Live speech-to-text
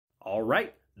All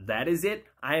right, that is it.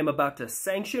 I am about to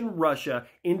sanction Russia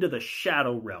into the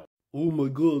Shadow Realm. Oh my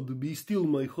god, be still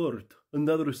my heart.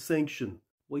 Another sanction.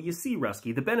 Well, you see,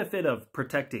 Rusky, the benefit of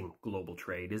protecting global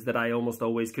trade is that I almost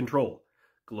always control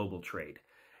global trade.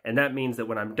 And that means that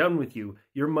when I'm done with you,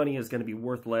 your money is going to be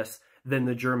worth less than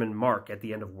the German mark at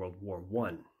the end of World War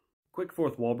I. Quick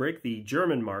fourth wall break, the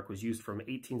German mark was used from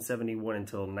 1871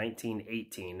 until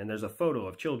 1918, and there's a photo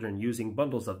of children using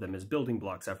bundles of them as building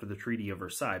blocks after the Treaty of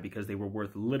Versailles because they were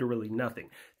worth literally nothing.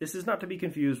 This is not to be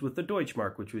confused with the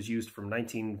Deutschmark, which was used from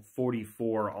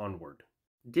 1944 onward.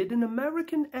 Did an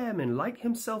American airman light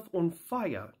himself on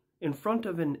fire in front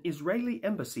of an Israeli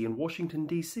embassy in Washington,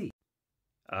 D.C.?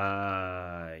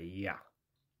 Yeah.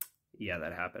 Yeah,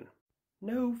 that happened.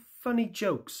 No funny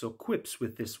jokes or quips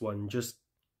with this one, just...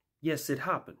 yes, it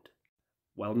happened.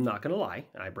 Well, I'm not gonna lie,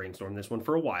 I brainstormed this one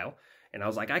for a while, and I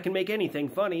was like, I can make anything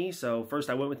funny, so first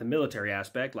I went with the military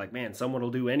aspect, like, man, someone will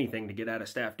do anything to get out of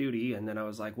staff duty, and then I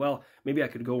was like, well, maybe I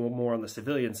could go more on the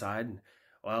civilian side, and,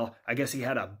 well, I guess he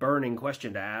had a burning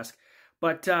question to ask,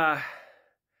 but,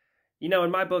 you know, in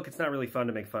my book, it's not really fun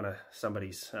to make fun of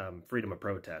somebody's freedom of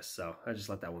protest, so I just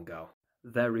let that one go.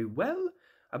 Very well.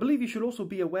 I believe you should also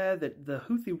be aware that the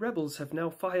Houthi rebels have now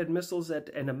fired missiles at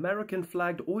an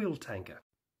American-flagged oil tanker.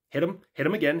 Hit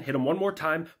him again, hit him one more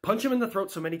time, punch him in the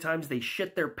throat so many times they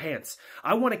shit their pants.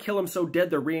 I want to kill him so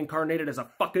dead they're reincarnated as a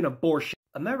fucking abortion.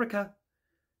 America,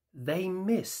 they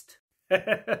missed.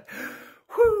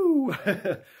 Whew!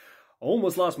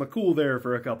 Almost lost my cool there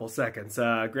for a couple seconds.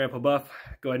 Grandpa Buff,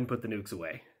 go ahead and put the nukes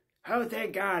away. Oh,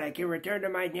 thank God, I can return to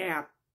my nap.